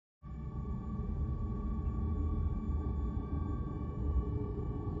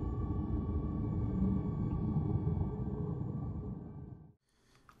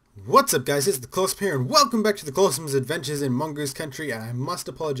What's up guys, it's TheClawesome here and welcome back to TheClawesom's Adventures in Mongoose Country, and I must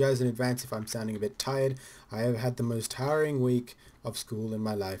apologise in advance if I'm sounding a bit tired. I have had the most tiring week of school in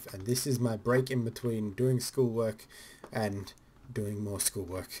my life, and this is my break in between doing schoolwork and doing more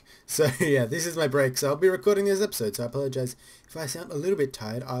schoolwork. So yeah, this is my break, so I'll be recording this episode, so I apologise if I sound a little bit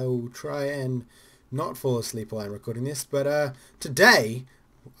tired. I will try and not fall asleep while I'm recording this, but today,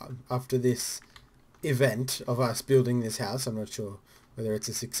 after this event of us building this house, I'm not sure whether it's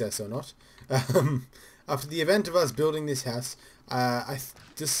a success or not. After the event of us building this house, I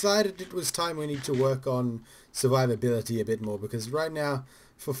decided it was time we need to work on survivability a bit more, because right now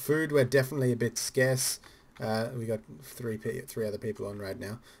for food we're definitely a bit scarce. We got three other people on right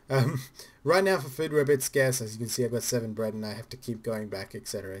now. Right now for food we're a bit scarce. As you can see, I've got 7 bread and I have to keep going back,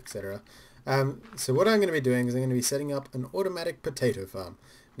 etc, etc. So what I'm going to be doing is I'm going to be setting up an automatic potato farm.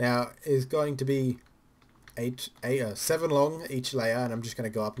 Now it's going to be 7 long each layer, and I'm just going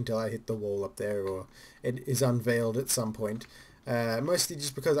to go up until I hit the wall up there, or it is unveiled at some point. Mostly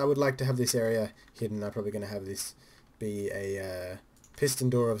just because I would like to have this area hidden. I'm probably going to have this be a piston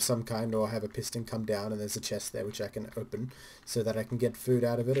door of some kind, or have a piston come down and there's a chest there which I can open so that I can get food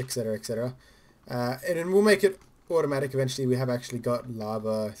out of it, etc, etc. And then we'll make it automatic eventually. We have actually got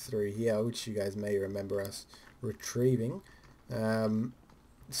lava through here, which you guys may remember us retrieving.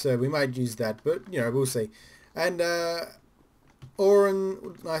 So we might use that, but you know, we'll see. And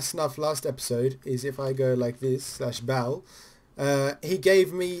Oren, nice enough last episode, is if I go like this, /Bal, he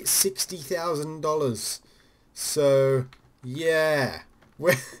gave me $60,000. So yeah,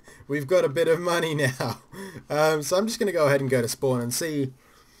 we've got a bit of money now. So I'm just going to go ahead and go to spawn and see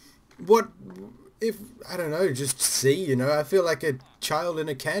what, if, I don't know, just see, you know. I feel like a child in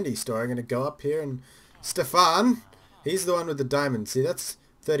a candy store. I'm going to go up here and Stefan, he's the one with the diamond. See, that's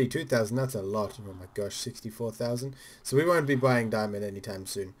 32,000, that's a lot. Oh my gosh, 64,000. So we won't be buying diamond anytime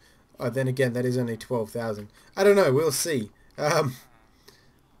soon. Oh, then again, that is only 12,000. I don't know, we'll see.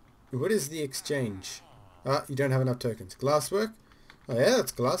 What is the exchange? You don't have enough tokens. Glasswork? Oh yeah,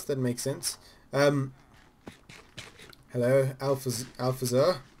 that's glass, that makes sense. Hello,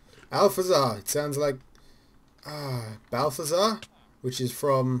 Alphazar. Alphazar, it sounds like Balthazar, which is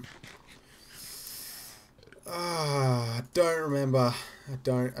from I don't remember. I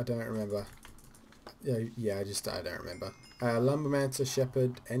don't remember. Yeah, I don't remember. Lumbermancer,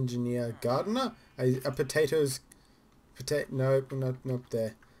 shepherd, engineer, gardener. Potatoes. Nope, not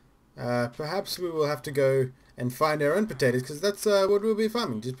there. Perhaps we will have to go and find our own potatoes, because that's what we'll be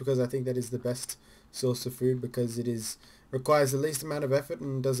farming. Just because I think that is the best source of food, because it requires the least amount of effort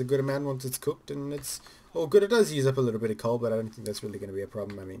and does a good amount once it's cooked, and it's all good. It does use up a little bit of coal, but I don't think that's really going to be a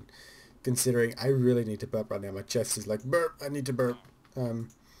problem. I mean, considering I really need to burp right now. My chest is like, burp, I need to burp.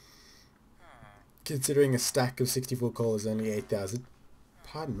 Considering a stack of 64 coal is only 8,000.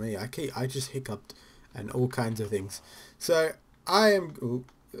 Pardon me, I just hiccuped and all kinds of things. So I am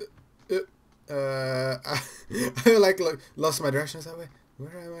I like lost my direction. Is that way?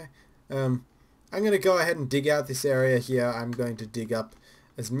 Where am I? I'm gonna go ahead and dig out this area here. I'm going to dig up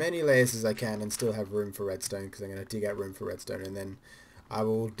as many layers as I can and still have room for redstone, because I'm going to dig out room for redstone, and then I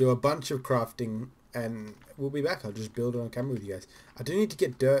will do a bunch of crafting and we'll be back. I'll just build it on camera with you guys. I do need to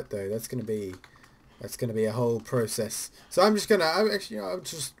get dirt though. That's gonna be a whole process. So I'm just gonna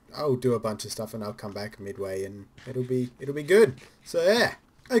I'll do a bunch of stuff and I'll come back midway and it'll be good. So yeah.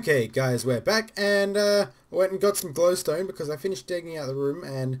 Okay guys, we're back, and I went and got some glowstone because I finished digging out the room,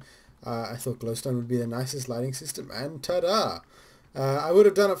 and I thought glowstone would be the nicest lighting system, and ta-da! I would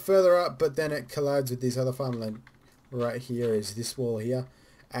have done it further up, but then it collides with this other farmland. Right here is this wall here,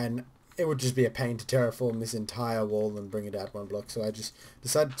 and it would just be a pain to terraform this entire wall and bring it out 1 block, so I just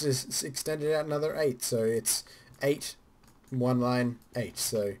decided to extend it out another 8, so it's 8, 1 line, 8,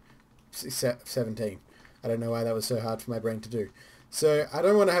 so 17. I don't know why that was so hard for my brain to do. So I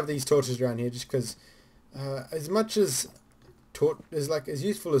don't want to have these torches around here, just because as much as as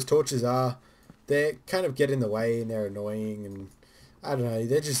useful as torches are, they kind of get in the way and they're annoying, and I don't know,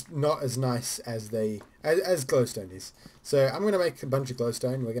 they're just not as nice as as glowstone is. So I'm going to make a bunch of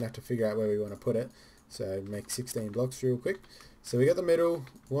glowstone. We're going to have to figure out where we want to put it. So make 16 blocks real quick. So we got the middle,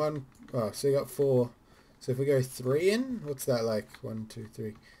 1, so we got 4. So if we go 3 in, what's that like? 1, 2,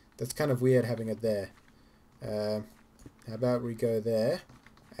 3. That's kind of weird having it there. How about we go there,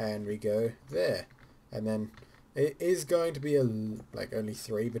 and we go there. And then it is going to be like only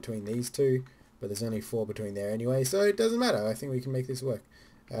 3 between these two, but there's only 4 between there anyway, so it doesn't matter. I think we can make this work.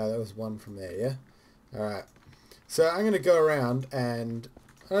 That was 1 from there, yeah? Alright. So I'm going to go around, and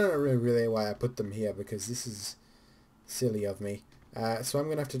I don't know really why I put them here, because this is silly of me. So I'm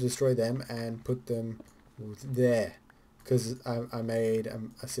going to have to destroy them and put them there. because I made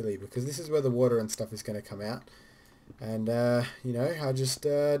a silly, because this is where the water and stuff is going to come out. And, you know, I just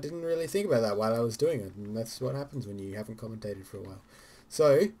didn't really think about that while I was doing it. And that's what happens when you haven't commentated for a while.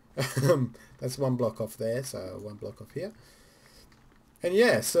 So, that's one block off there, so one block off here. And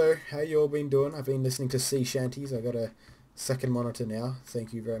yeah, so how you all been doing? I've been listening to sea shanties. I got a second monitor now.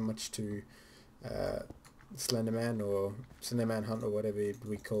 Thank you very much to Slenderman, or Slenderman Hunt, or whatever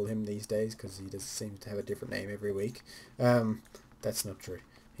we call him these days, because he does seem to have a different name every week. That's not true.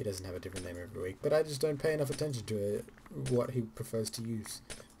 He doesn't have a different name every week, but I just don't pay enough attention to what he prefers to use.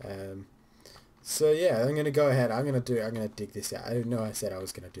 So yeah, I'm gonna go ahead. I'm gonna dig this out. I didn't know I said I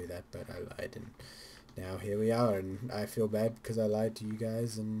was gonna do that, but I didn't. Now here we are, and I feel bad because I lied to you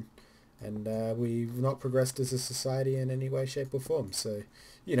guys, and we've not progressed as a society in any way, shape, or form. So,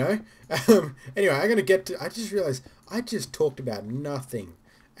 you know. Anyway, I'm gonna get to. I just realized I just talked about nothing,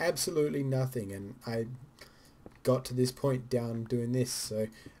 absolutely nothing, and I got to this point down doing this. So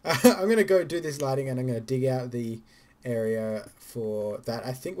I'm gonna go do this lighting, and I'm gonna dig out the area for that.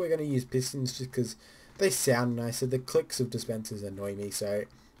 I think we're gonna use pistons just because they sound nicer. The clicks of dispensers annoy me, so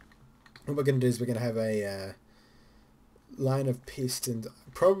what we're going to do is we're going to have a line of pistons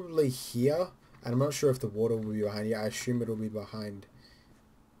probably here, and I'm not sure if the water will be behind here. I assume it will be behind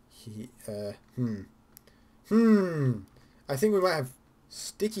here. I think we might have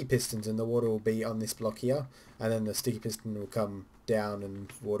sticky pistons and the water will be on this block here, and then the sticky piston will come down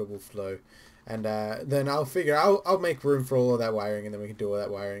and water will flow, and then I'll make room for all of that wiring, and then we can do all that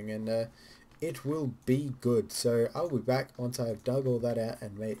wiring, and it will be good. So I'll be back once I've dug all that out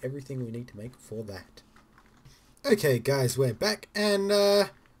and made everything we need to make for that. Okay guys, we're back, and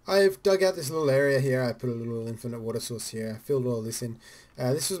I've dug out this little area here. I put a little infinite water source here. I filled all this in.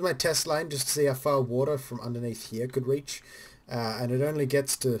 This was my test line just to see how far water from underneath here could reach, and it only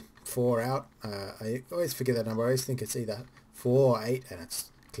gets to 4 out. I always forget that number. I always think it's either 4 or 8, and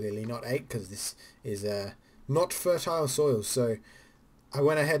it's clearly not 8 because this is not fertile soil. So I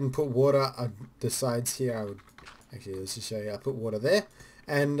went ahead and put water on the sides here. Let's just show you. I put water there,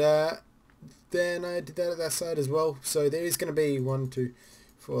 and then I did that at that side as well. So there is going to be 1, 2,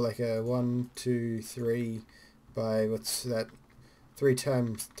 4, like a 1, 2, 3 by, what's that? 3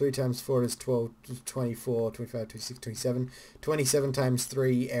 times 4 is 12, 24, 25, 26, 27. 27 times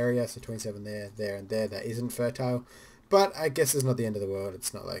 3 area, so 27 there, there, and there. That isn't fertile, but I guess it's not the end of the world.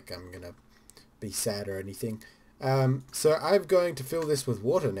 It's not like I'm going to be sad or anything. So I'm going to fill this with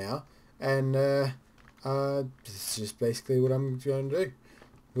water now, and this is just basically what I'm going to do.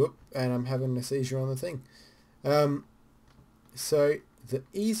 Whoop, and I'm having a seizure on the thing. So the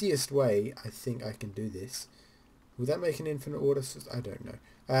easiest way I think I can do this, will that make an infinite water source? I don't know.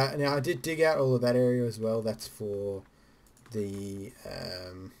 Now I did dig out all of that area as well. That's for the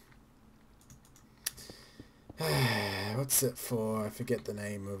what's it for? I forget the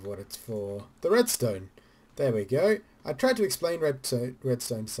name of what it's for. The redstone. There we go. I tried to explain redstone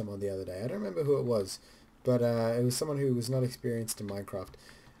to someone the other day. I don't remember who it was, but it was someone who was not experienced in Minecraft.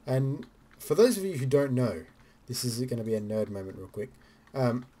 And for those of you who don't know, this is going to be a nerd moment real quick.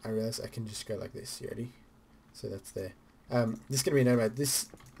 I realize I can just go like this. You ready? So that's there. This is going to be a nerd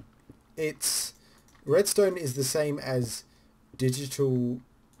moment. Redstone is the same as digital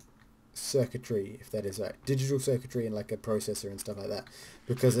circuitry, if that is right. Digital circuitry in like a processor and stuff like that,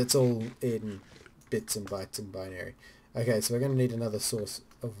 because it's all in bits and bytes and binary. Okay, so we're going to need another source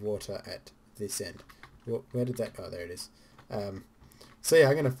of water at this end. Where did that go? Oh, there it is. So yeah,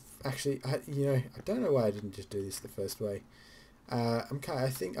 I'm going to actually, I don't know why I didn't just do this the first way. I'm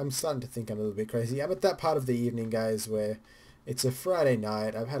starting to think I'm a little bit crazy. I'm at that part of the evening, guys, where it's a Friday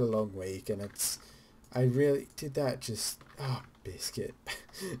night. I've had a long week, and I really did that just, biscuit.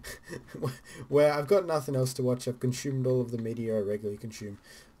 Where I've got nothing else to watch. I've consumed all of the media I regularly consume.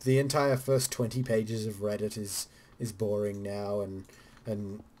 The entire first 20 pages of Reddit is boring now, and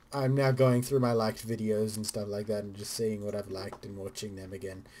I'm now going through my liked videos and stuff like that and just seeing what I've liked and watching them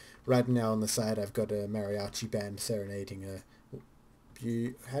again. Right now on the side I've got a mariachi band serenading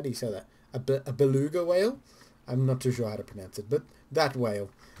how do you say that? A beluga whale? I'm not too sure how to pronounce it, but that whale.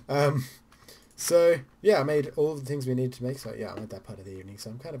 So yeah, I made all the things we needed to make. So yeah, I'm at that part of the evening,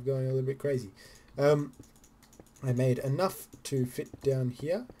 so I'm kind of going a little bit crazy. I made enough to fit down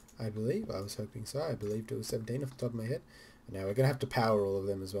here, I believe. I was hoping so. I believed it was 17 off the top of my head. Now we're going to have to power all of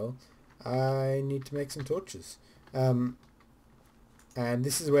them as well. I need to make some torches. And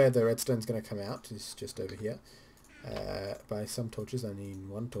this is where the redstone's going to come out. It's just over here. By some torches, I need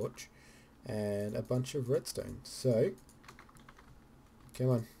 1 torch. And a bunch of redstone. So, come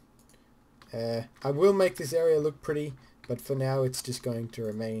on. I will make this area look pretty, but for now it's just going to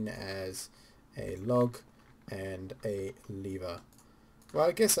remain as a log and a lever. Well,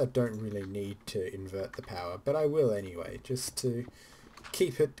 I guess I don't really need to invert the power, but I will anyway, just to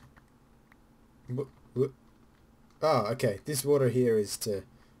keep it... Oh, okay. This water here is a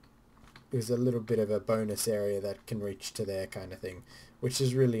little bit of a bonus area that can reach to there kind of thing, which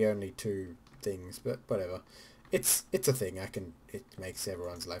is really only 2 things, but whatever. It's a thing. It makes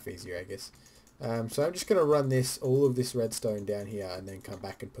everyone's life easier, I guess. So I'm just going to run all of this redstone down here and then come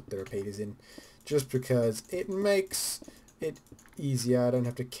back and put the repeaters in, just because it makes it easier. I don't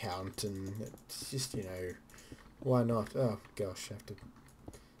have to count, and it's just, you know, why not? Oh gosh, I have to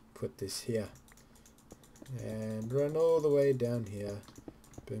put this here and run all the way down here.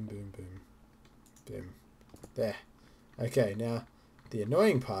 Boom, boom, boom, boom. There. Okay, now the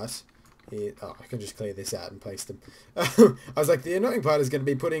annoying part is... Oh, I can just clear this out and place them. I was like, the annoying part is going to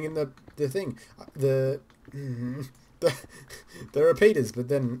be putting in the thing, the repeaters, but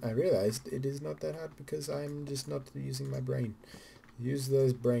then I realized it is not that hard because I'm just not using my brain. Use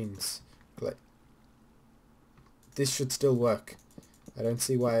those brains. This should still work. I don't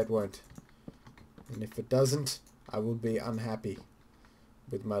see why it won't. And if it doesn't, I will be unhappy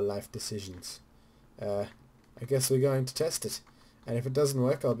with my life decisions. I guess we're going to test it. And if it doesn't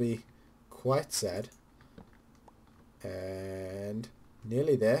work, I'll be quite sad. And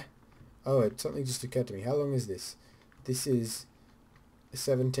nearly there. Oh, something just occurred to me. How long is this? This is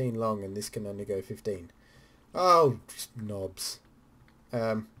 17 long, and this can only go 15. Oh, knobs.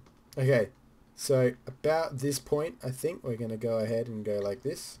 Okay, so about this point, I think we're going to go ahead and go like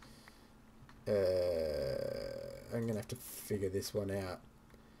this. I'm going to have to figure this one out.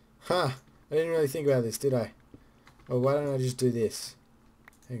 Huh, I didn't really think about this, did I? Well, why don't I just do this?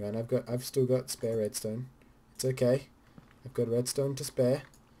 Hang on, I've still got spare redstone. It's okay. I've got redstone to spare.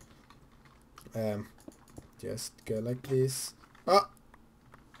 Just go like this. Oh!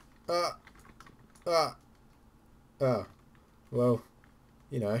 Well,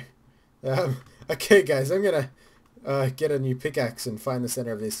 you know. Okay, guys, I'm gonna get a new pickaxe and find the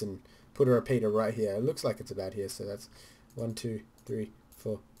center of this and put a repeater right here. It looks like it's about here, so that's 1, 2, 3,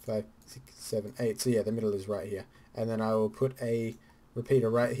 4, 5, 6, 7, 8. So yeah, the middle is right here. And then I will put a repeater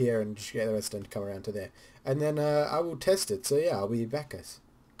right here and just get the redstone to come around to there. And then I will test it. So yeah, I'll be back, guys.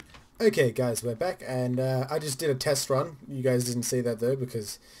 Okay, guys, we're back, and I just did a test run. You guys didn't see that though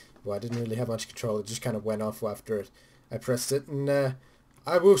because, well, I didn't really have much control. It just kind of went off after I pressed it, and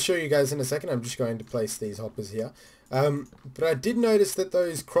I will show you guys in a second. I'm just going to place these hoppers here. But I did notice that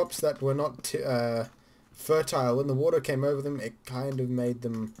those crops that were not fertile, when the water came over them, it kind of made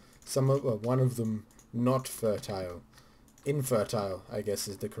them, one of them not fertile. Infertile, I guess,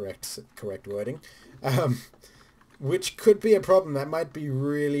 is the correct wording. Which could be a problem. That might be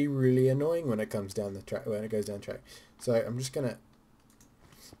really, really annoying when it comes down the track. When it goes down the track. So I'm just gonna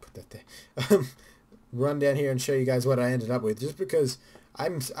put that there. Run down here and show you guys what I ended up with. Just because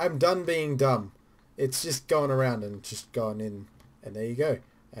I'm done being dumb. It's just going around and just going in, and there you go.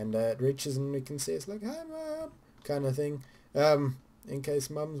 And it reaches and we can see it's like, hi mum, kind of thing. In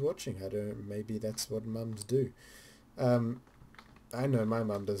case mum's watching, I don't. Maybe that's what mums do. I know my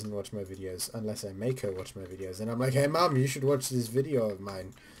mum doesn't watch my videos unless I make her watch my videos, and I'm like, hey mum, you should watch this video of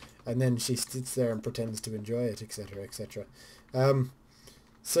mine, and then she sits there and pretends to enjoy it, etc, etc.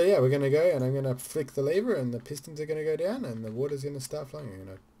 So yeah, we're gonna go, and I'm gonna flick the lever, and the pistons are gonna go down, and the water's gonna start flowing. I'm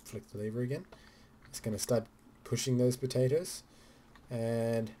gonna flick the lever again. It's gonna start pushing those potatoes,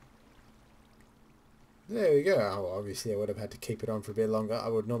 and there we go. Oh, obviously I would have had to keep it on for a bit longer. I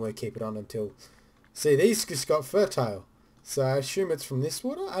would normally keep it on until, see, these just got fertile. So I assume it's from this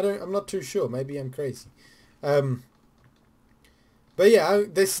water? I'm not too sure. Maybe I'm crazy. But yeah,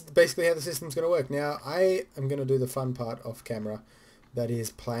 this is basically how the system's going to work. Now, I am going to do the fun part off camera. That is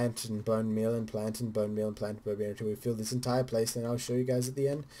plant and bone meal and plant and bone meal and plant and bone meal until we fill this entire place. Then I'll show you guys at the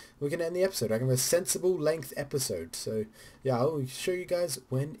end. We can end the episode. I can have a sensible length episode. So yeah, I'll show you guys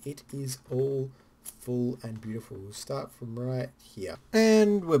when it is all full and beautiful. We'll start from right here.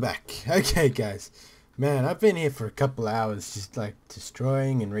 And we're back. Okay, guys. Man, I've been here for a couple hours just like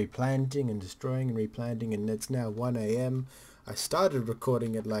destroying and replanting and destroying and replanting, and it's now 1 AM. I started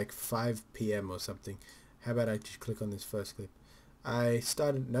recording at like 5 PM or something. How about I just click on this first clip?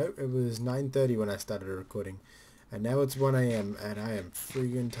 No, it was 9:30 when I started recording, and now it's 1 AM and I am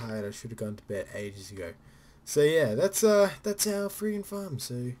freaking tired. I should have gone to bed ages ago. So yeah, that's our freaking farm,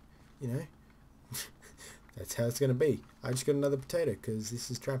 so, you know, that's how it's going to be. I just got another potato because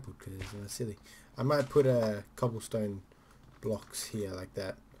this is trampled because it's silly. I might put cobblestone blocks here like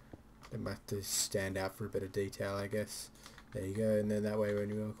that. They might have to stand out for a bit of detail, I guess. There you go, and then that way when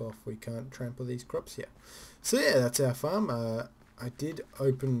you walk off we can't trample these crops here. So yeah, that's our farm. I did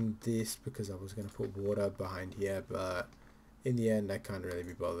open this because I was going to put water behind here, but in the end I can't really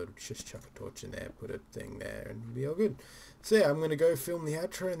be bothered. Just chuck a torch in there, put a thing there, and be all good. So yeah, I'm going to go film the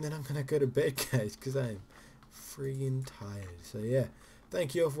outro, and then I'm going to go to bed, guys, because I am friggin' tired. So yeah,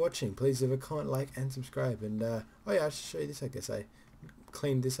 thank you all for watching. Please leave a comment, like, and subscribe. And oh yeah, I should show you this. I guess I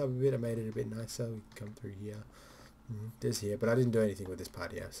cleaned this up a bit. I made it a bit nicer. We can come through here. There's here, but I didn't do anything with this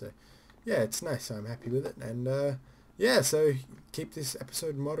part here. So yeah, it's nice. I'm happy with it. And yeah, so keep this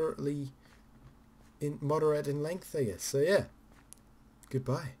episode moderate in length, I guess. So yeah,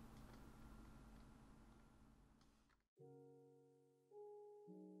 goodbye.